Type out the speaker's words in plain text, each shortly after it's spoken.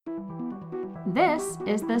This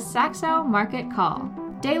is the Saxo Market Call,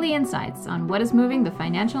 daily insights on what is moving the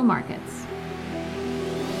financial markets.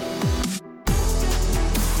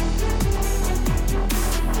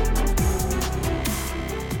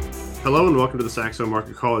 Hello and welcome to the Saxo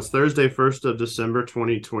Market Call. It's Thursday, 1st of December,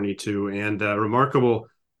 2022, and remarkable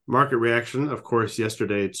market reaction, of course,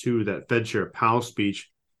 yesterday to that Fed Chair Powell speech,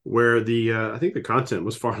 where I think the content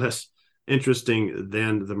was far less interesting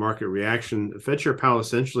than the market reaction. Fed Chair Powell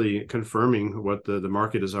essentially confirming what the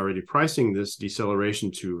market is already pricing, this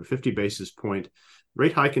deceleration to a 50 basis point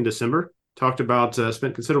rate hike in December.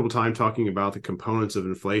 Spent considerable time talking about the components of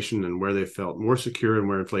inflation and where they felt more secure and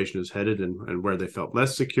where inflation is headed and where they felt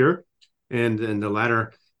less secure. And the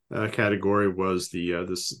latter category was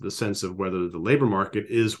the sense of whether the labor market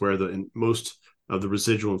is where most of the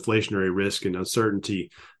residual inflationary risk and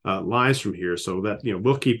uncertainty lies from here. So that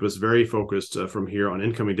will keep us very focused from here on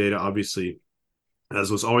incoming data, obviously,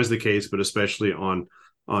 as was always the case, but especially on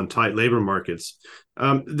tight labor markets.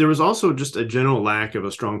 There was also just a general lack of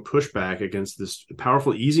a strong pushback against this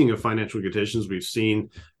powerful easing of financial conditions we've seen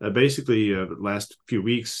basically last few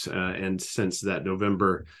weeks and since that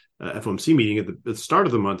November FOMC meeting at the start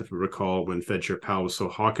of the month, if you recall, when Fed Chair Powell was so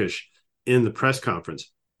hawkish in the press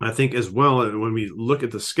conference. I think as well, when we look at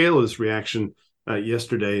the scale of this reaction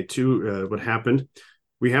yesterday to what happened,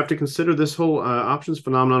 we have to consider this whole options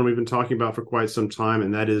phenomenon we've been talking about for quite some time,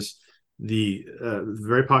 and that is the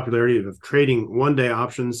very popularity of trading one-day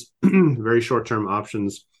options, very short-term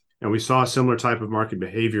options. And we saw a similar type of market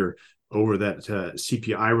behavior over that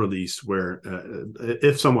CPI release where,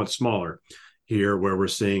 if somewhat smaller here, where we're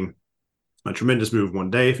seeing a tremendous move one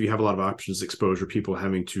day. If you have a lot of options exposure, people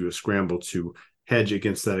having to scramble to hedge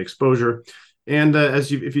against that exposure. And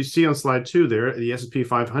if you see on slide 2 there, the S&P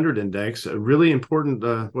 500 index, really important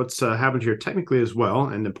what's happened here technically as well,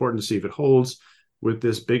 and important to see if it holds with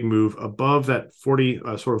this big move above that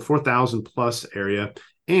 4,000 plus area,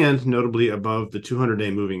 and notably above the 200-day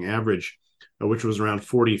moving average, which was around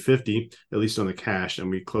 40.50, at least on the cash, and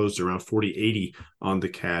we closed around 40.80 on the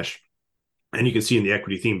cash. And you can see in the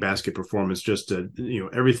equity theme basket performance, just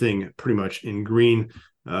everything pretty much in green.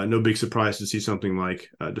 No big surprise to see something like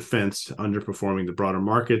defense underperforming the broader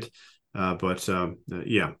market. But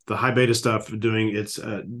the high beta stuff doing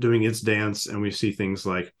its dance, and we see things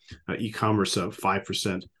like e-commerce up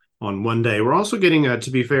 5% on one day. We're also getting,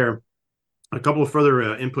 to be fair, a couple of further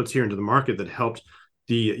inputs here into the market that helped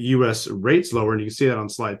the U.S. rates lower, and you can see that on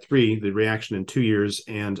slide 3, the reaction in 2 years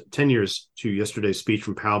and 10 years to yesterday's speech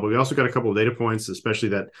from Powell. But we also got a couple of data points, especially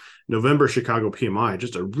that November Chicago PMI,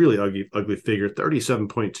 just a really ugly figure,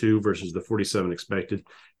 37.2 versus the 47 expected.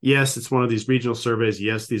 Yes, it's one of these regional surveys.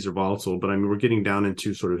 Yes, these are volatile, but I mean, we're getting down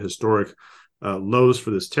into sort of historic lows for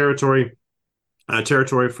this territory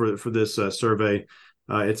for this survey.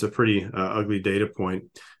 It's a pretty ugly data point.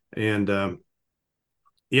 And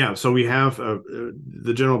so we have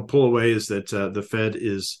the general pull away is that the Fed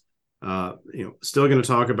is still going to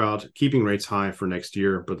talk about keeping rates high for next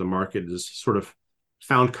year, but the market has sort of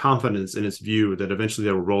found confidence in its view that eventually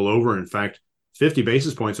they will roll over. In fact, 50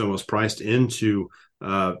 basis points almost priced into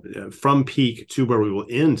from peak to where we will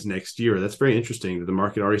end next year. That's very interesting that the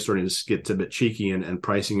market already starting to get a bit cheeky and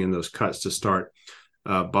pricing in those cuts to start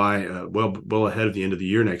by well ahead of the end of the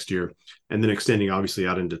year next year, and then extending obviously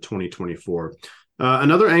out into 2024.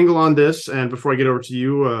 Another angle on this, and before I get over to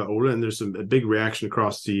you, Ola, and there's a big reaction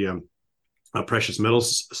across the precious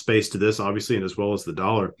metals space to this, obviously, and as well as the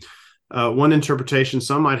dollar. One interpretation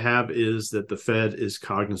some might have is that the Fed is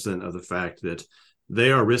cognizant of the fact that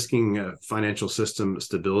they are risking financial system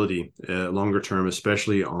stability longer term,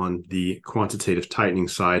 especially on the quantitative tightening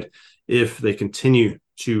side, if they continue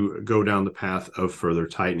to go down the path of further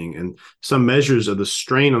tightening. And some measures of the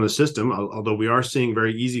strain on the system, although we are seeing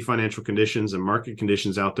very easy financial conditions and market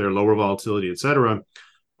conditions out there, lower volatility, et cetera,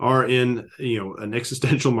 are in an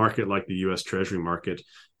existential market like the U.S. Treasury market.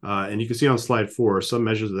 And you can see on slide 4 some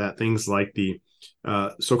measures of that, things like the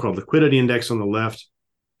so-called liquidity index on the left,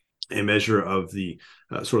 a measure of the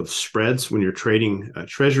sort of spreads when you're trading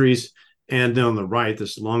treasuries. And then on the right,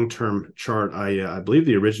 this long-term chart, I believe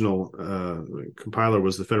the original compiler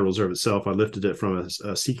was the Federal Reserve itself. I lifted it from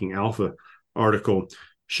a Seeking Alpha article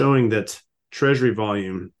showing that Treasury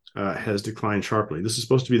volume has declined sharply. This is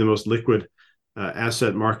supposed to be the most liquid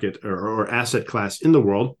asset market or asset class in the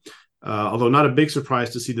world, although not a big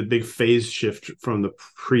surprise to see the big phase shift from the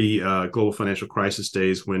pre-global financial crisis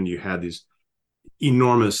days when you had these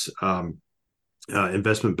enormous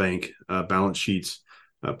investment bank balance sheets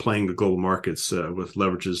playing the global markets with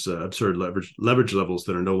absurd leverage levels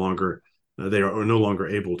that are no longer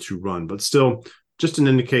able to run. But still, just an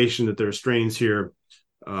indication that there are strains here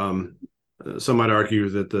Some might argue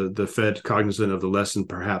that the Fed, cognizant of the lesson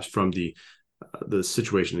perhaps from the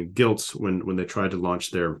situation in gilts when they tried to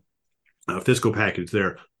launch their fiscal package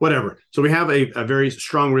there, whatever. So we have a very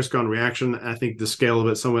strong risk on reaction. I think the scale of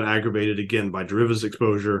it somewhat aggravated again by derivatives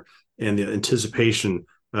exposure and the anticipation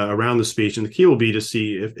around the speech. And the key will be to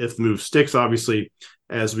see if the move sticks, obviously,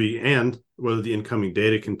 and whether the incoming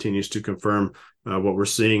data continues to confirm what we're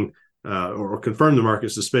seeing or confirm the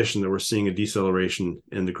market suspicion that we're seeing a deceleration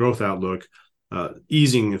in the growth outlook,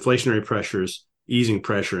 easing inflationary pressures, easing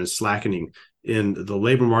pressure and slackening in the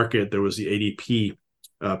labor market. There was the ADP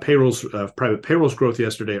private payrolls growth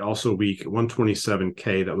yesterday, also weak,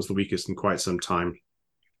 127K. That was the weakest in quite some time.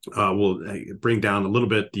 Will bring down a little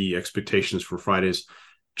bit the expectations for Friday's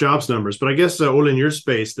jobs numbers. But I guess, Ole, in your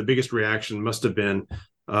space, the biggest reaction must have been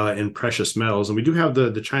in precious metals. And we do have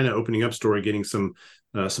the China opening up story getting some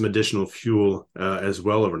additional fuel as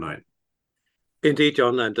well overnight. Indeed,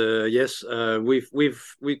 John, and yes,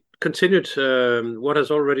 we continued what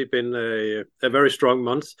has already been a very strong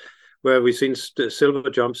month, where we've seen silver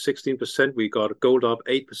jump 16%. We got gold up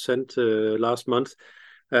 8% last month.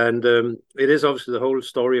 And it is obviously the whole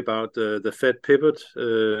story about the Fed pivot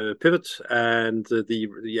and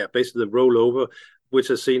basically the rollover, which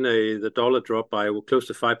has seen the dollar drop by close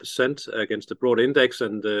to 5% against the broad index,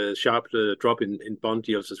 and a sharp drop in bond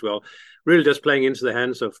yields as well. Really just playing into the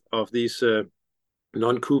hands of these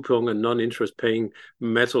non-coupon and non-interest paying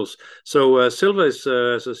metals. So silver is,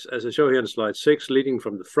 as I show here on slide 6, leading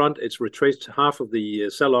from the front. It's retraced half of the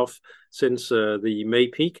sell-off since the May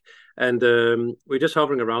peak. And we're just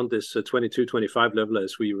hovering around this 22.25 level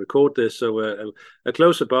as we record this. So a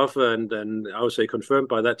close above, and I would say confirmed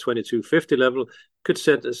by that 22.50 level, could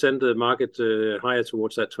send the market higher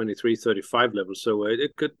towards that 23.35 level. So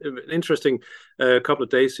it could an interesting couple of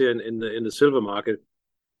days here in the silver market.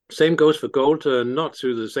 Same goes for gold, not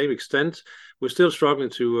to the same extent. We're still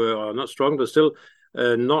struggling or not struggling, but still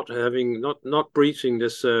not breaching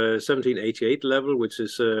this 1788 level, which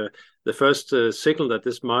is the first signal that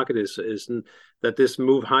this market is that this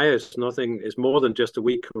move higher is more than just a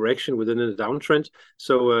weak correction within a downtrend.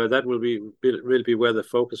 So that will really be where the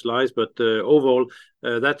focus lies. But overall,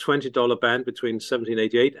 that $20 band between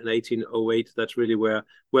 1788 and 1808, that's really where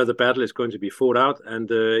the battle is going to be fought out. And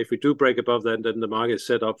if we do break above that, then the market is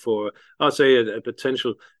set up for, I'd say, a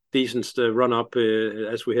potential decent run up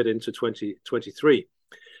as we head into 2023.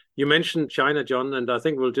 You mentioned China, John, and I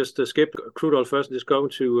think we'll just skip crude oil first and just go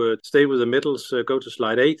to stay with the metals, go to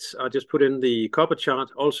slide 8. I just put in the copper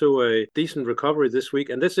chart, also a decent recovery this week.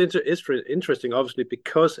 And this is interesting, obviously,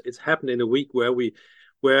 because it's happened in a week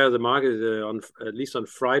where the market, at least on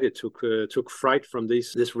Friday, took fright from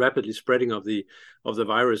this rapidly spreading of the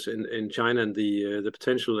virus in China and the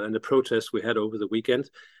potential and the protests we had over the weekend.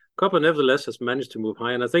 Copper, nevertheless, has managed to move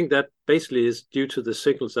high, and I think that basically is due to the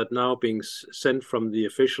signals that now being sent from the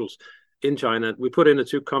officials in China. We put in the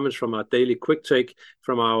 2 comments from our daily quick take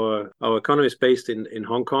from our economist based in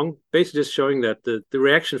Hong Kong, basically just showing that the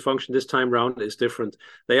reaction function this time round is different.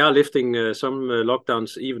 They are lifting some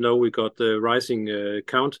lockdowns, even though we got the rising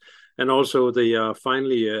count. And also they are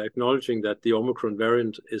finally acknowledging that the Omicron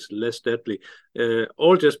variant is less deadly.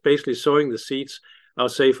 All just basically sowing the seeds, I'll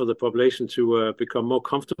say, for the population to become more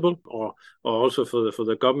comfortable, or also for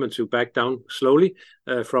the government to back down slowly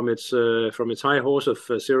from its high horse of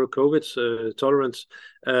zero COVID tolerance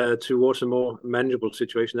towards a more manageable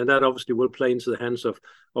situation. And that obviously will play into the hands of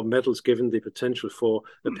metals, given the potential for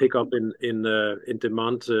a pickup in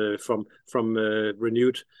demand from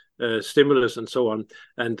renewed stimulus and so on.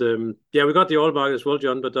 And we got the oil market as well,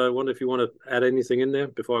 John, but I wonder if you want to add anything in there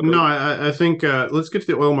before I go. No, I think let's get to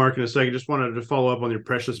the oil market in a second. Just wanted to follow up on your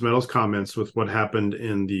precious metals comments with what happened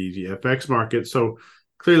in the FX market. So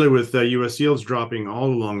clearly with U.S. yields dropping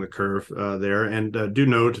all along the curve there, and do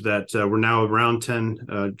note that we're now around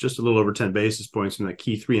 10, just a little over 10 basis points in that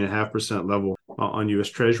key 3.5% level on U.S.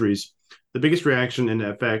 Treasuries. The biggest reaction in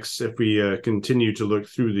FX, if we continue to look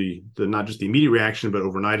through the not just the immediate reaction, but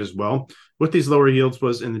overnight as well, with these lower yields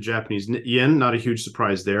was in the Japanese yen. Not a huge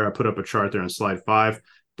surprise there. I put up a chart there on slide 5,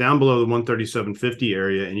 down below the 137.50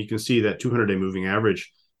 area, and you can see that 200-day moving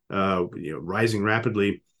average rising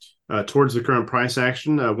rapidly towards the current price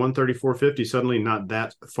action. 134.50, suddenly not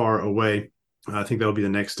that far away. I think that'll be the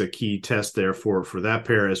next key test there for that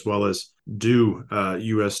pair, as well as do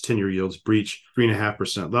U.S. 10-year yields breach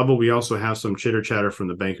 3.5% level. We also have some chitter chatter from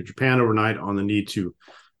the Bank of Japan overnight on the need to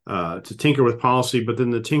tinker with policy, but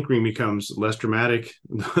then the tinkering becomes less dramatic.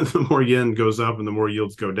 The more yen goes up and the more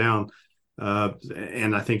yields go down.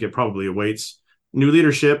 And I think it probably awaits new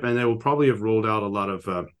leadership, and they will probably have rolled out a lot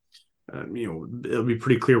of, it'll be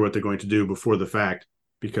pretty clear what they're going to do before the fact.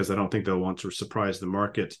 because I don't think they'll want to surprise the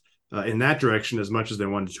market in that direction as much as they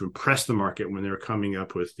wanted to impress the market when they were coming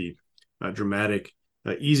up with the dramatic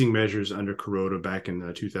easing measures under Kuroda back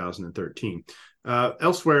in 2013.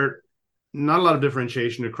 Elsewhere, not a lot of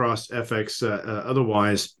differentiation across FX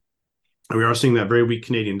otherwise. We are seeing that very weak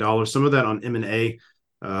Canadian dollar, some of that on M&A,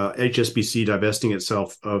 HSBC divesting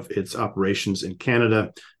itself of its operations in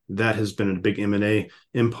Canada. That has been a big M&A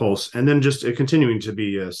impulse. And then just continuing to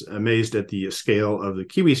be amazed at the scale of the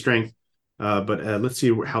Kiwi strength. But let's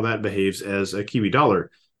see how that behaves as a Kiwi dollar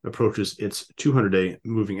approaches its 200-day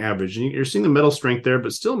moving average. And you're seeing the metal strength there,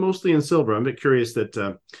 but still mostly in silver. I'm a bit curious that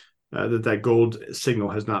that gold signal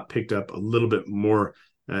has not picked up a little bit more,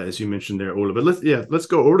 as you mentioned there, Ola. But let's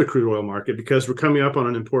go over to crude oil market, because we're coming up on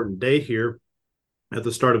an important day here at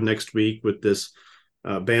the start of next week with this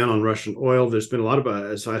ban on Russian oil. There's been a lot of,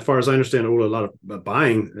 as far as I understand, Ola, a lot of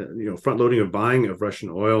buying, front loading of buying of Russian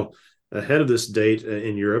oil ahead of this date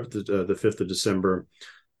in Europe, the 5th of December.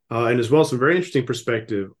 And as well, some very interesting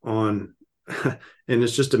perspective on, and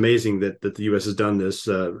it's just amazing that the U.S. has done this,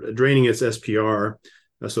 draining its SPR,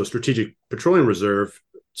 so Strategic Petroleum Reserve,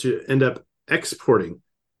 to end up exporting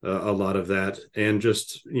a lot of that, and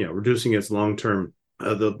just reducing its long-term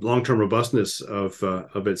robustness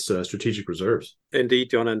of its strategic reserves. Indeed,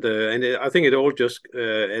 John, and I think it all just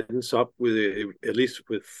ends up with, at least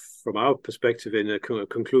from our perspective, in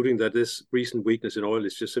concluding that this recent weakness in oil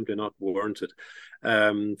is just simply not warranted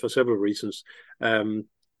for several reasons.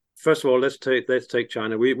 First of all, let's take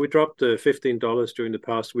China. We dropped $15 during the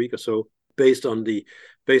past week or so, based on the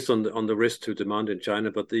risk to demand in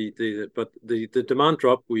China, but the demand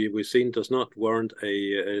drop we've seen does not warrant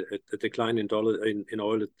a decline in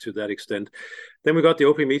oil to that extent. Then we got the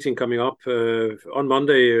OPEC meeting coming up on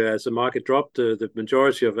Monday. As the market dropped, the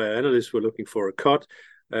majority of analysts were looking for a cut.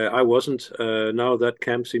 I wasn't. Now that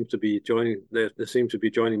camp seems to be joining. They seem to be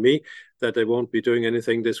joining me. That they won't be doing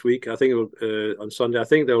anything this week. I think it will, on Sunday. I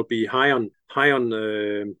think they'll be high on.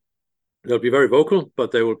 They'll be very vocal,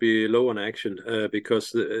 but they will be low on action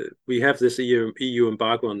because we have this EU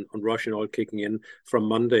embargo on Russian oil kicking in from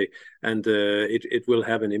Monday, and it will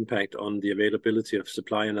have an impact on the availability of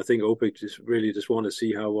supply. And I think OPEC just want to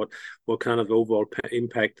see what kind of overall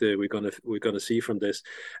impact we're gonna see from this.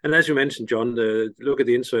 And as you mentioned, John, look at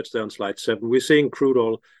the inserts there on slide 7. We're seeing crude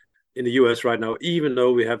oil in the US right now, even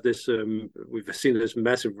though we have this, we've seen this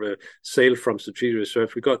massive sale from strategic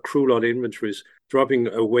reserve. We got crude oil inventories dropping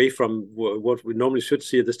away from what we normally should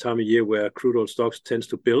see at this time of year, where crude oil stocks tends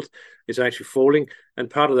to build. It's actually falling, and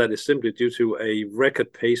part of that is simply due to a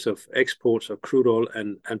record pace of exports of crude oil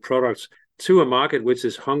and products to a market which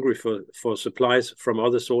is hungry for supplies from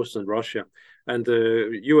other sources than Russia. And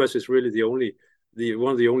the US is really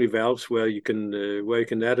one of the only valves where you can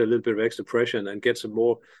add a little bit of extra pressure and get some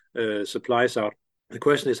more supplies out. The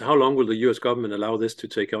question is, how long will the U.S. government allow this to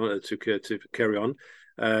carry on?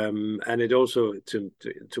 And it also,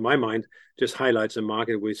 to my mind, just highlights a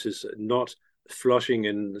market which is not flushing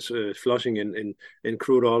in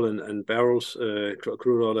crude oil and barrels,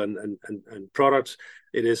 crude oil and products.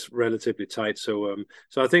 It is relatively tight. So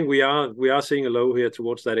I think we are seeing a low here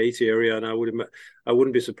towards that 80 area, and I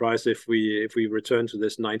wouldn't be surprised if we return to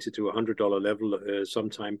this $90 to $100 level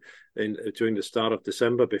sometime during the start of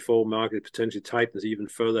December, before market potentially tightens even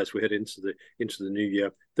further as we head into the new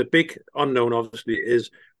year. The big unknown, obviously,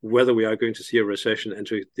 is whether we are going to see a recession, and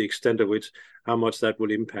to the extent of which, how much that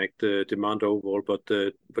will impact demand overall. But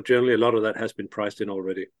generally, a lot of that has been priced in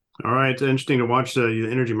already. All right. Interesting to watch the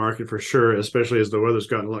energy market for sure, especially as the weather's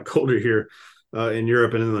gotten a lot colder here in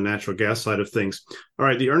Europe and in the natural gas side of things. All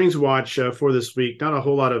right. The earnings watch for this week, not a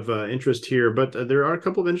whole lot of interest here, but there are a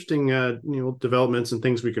couple of interesting developments and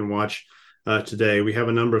things we can watch today. We have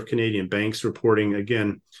a number of Canadian banks reporting.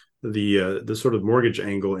 Again, the sort of mortgage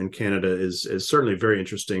angle in Canada is certainly very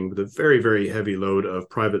interesting, with a very, very heavy load of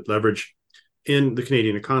private leverage in the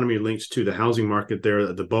Canadian economy, linked to the housing market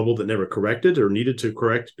there, the bubble that never corrected or needed to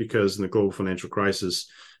correct, because in the global financial crisis,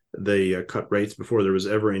 they cut rates before there was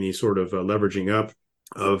ever any sort of leveraging up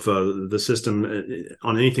of the system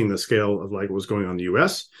on anything the scale of like what was going on in the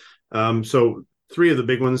U.S. So 3 of the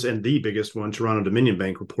big ones, and the biggest one, Toronto-Dominion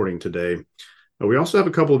Bank, reporting today. We also have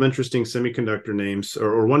a couple of interesting semiconductor names,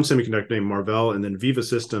 or one semiconductor named Marvell, and then Viva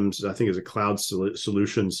Systems, I think, is a cloud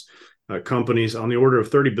solutions companies on the order of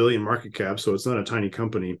 30 billion market cap, so it's not a tiny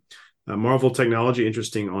company. Marvell Technology,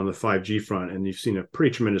 interesting on the 5G front, and you've seen a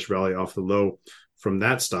pretty tremendous rally off the low from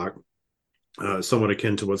that stock, somewhat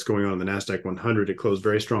akin to what's going on in the NASDAQ 100. It closed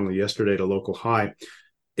very strongly yesterday at a local high.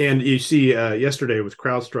 And you see yesterday with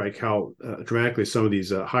CrowdStrike how dramatically some of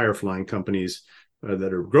these higher flying companies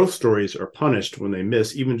that are growth stories are punished when they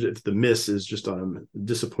miss, even if the miss is just on a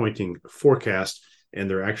disappointing forecast and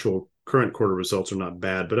their actual current quarter results are not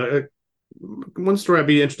bad. But one story I'd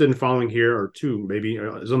be interested in following here, or two maybe,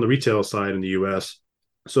 is on the retail side in the U.S.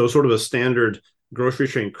 So sort of a standard grocery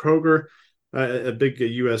chain, Kroger, a big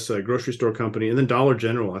U.S. grocery store company, and then Dollar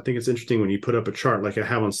General. I think it's interesting when you put up a chart like I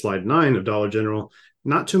have on slide 9 of Dollar General,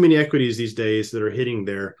 not too many equities these days that are hitting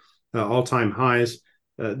their all-time highs.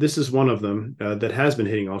 This is one of them that has been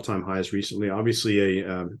hitting all-time highs recently. Obviously,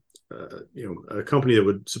 a company that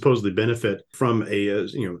would supposedly benefit from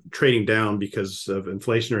trading down because of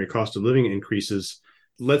inflationary cost of living increases.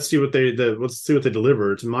 Let's see what they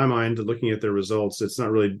deliver. To my mind, looking at their results, it's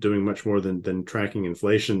not really doing much more than tracking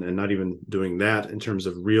inflation, and not even doing that in terms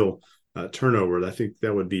of real turnover. I think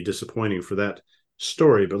that would be disappointing for that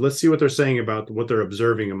story. But let's see what they're saying about what they're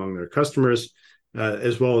observing among their customers.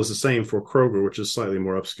 As well as the same for Kroger, which is slightly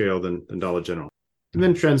more upscale than Dollar General. And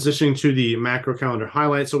then transitioning to the macro calendar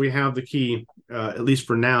highlights. So we have the key, at least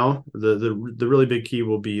for now, the really big key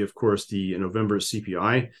will be, of course, the November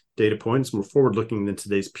CPI data points. More forward-looking than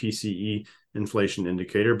today's PCE inflation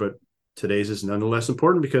indicator, but today's is nonetheless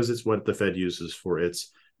important because it's what the Fed uses for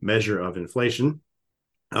its measure of inflation.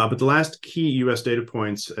 But the last key U.S. data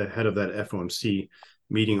points ahead of that FOMC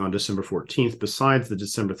meeting on December 14th, besides the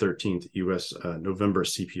December 13th U.S. November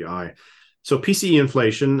CPI. So PCE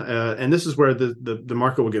inflation, and this is where the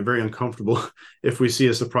market will get very uncomfortable if we see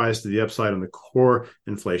a surprise to the upside on the core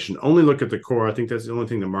inflation. Only look at the core. I think that's the only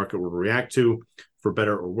thing the market will react to, for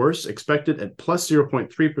better or worse. Expected at plus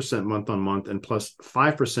 0.3% month on month and plus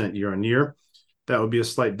 5% year on year. That would be a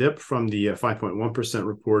slight dip from the 5.1%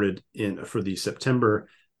 reported for the September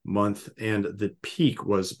month, and the peak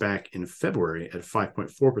was back in February at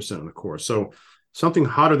 5.4% on the core. So something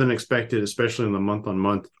hotter than expected, especially in the month on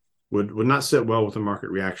month, would not sit well with the market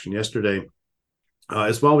reaction yesterday.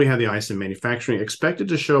 As well, we had the ISM manufacturing expected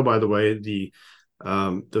to show, by the way, the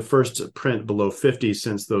first print below 50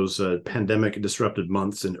 since those pandemic disrupted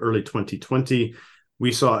months in early 2020.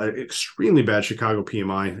 We saw an extremely bad Chicago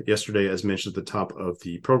PMI yesterday, as mentioned at the top of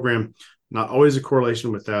the program. Not always a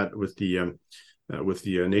correlation with that, with the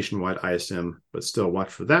nationwide ISM, but still watch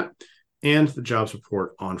for that. And the jobs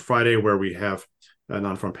report on Friday, where we have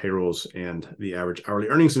non-farm payrolls and the average hourly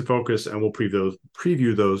earnings in focus, and we'll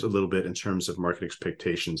preview those a little bit in terms of market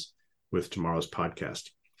expectations with tomorrow's podcast.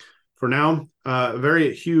 For now, a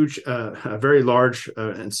very huge, a very large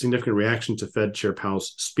and significant reaction to Fed Chair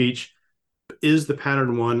Powell's speech. Is the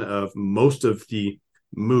pattern one of most of the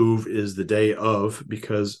move is the day of,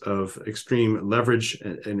 because of extreme leverage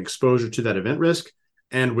and exposure to that event risk,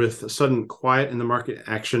 and with sudden quiet in the market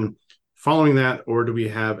action following that? Or do we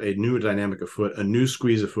have a new dynamic afoot, a new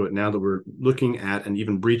squeeze afoot, now that we're looking at and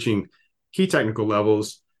even breaching key technical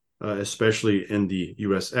levels, especially in the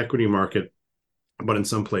U.S. equity market, but in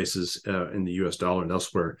some places in the U.S. dollar and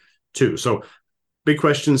elsewhere too? So big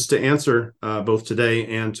questions to answer both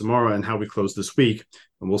today and tomorrow, and how we close this week.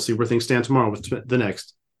 And we'll see where things stand tomorrow with the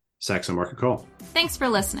next Saxo Market Call. Thanks for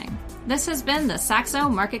listening. This has been the Saxo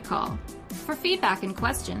Market Call. For feedback and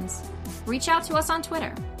questions, reach out to us on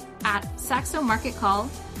Twitter @Saxo Market Call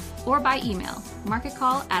or by email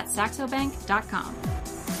marketcall@saxobank.com.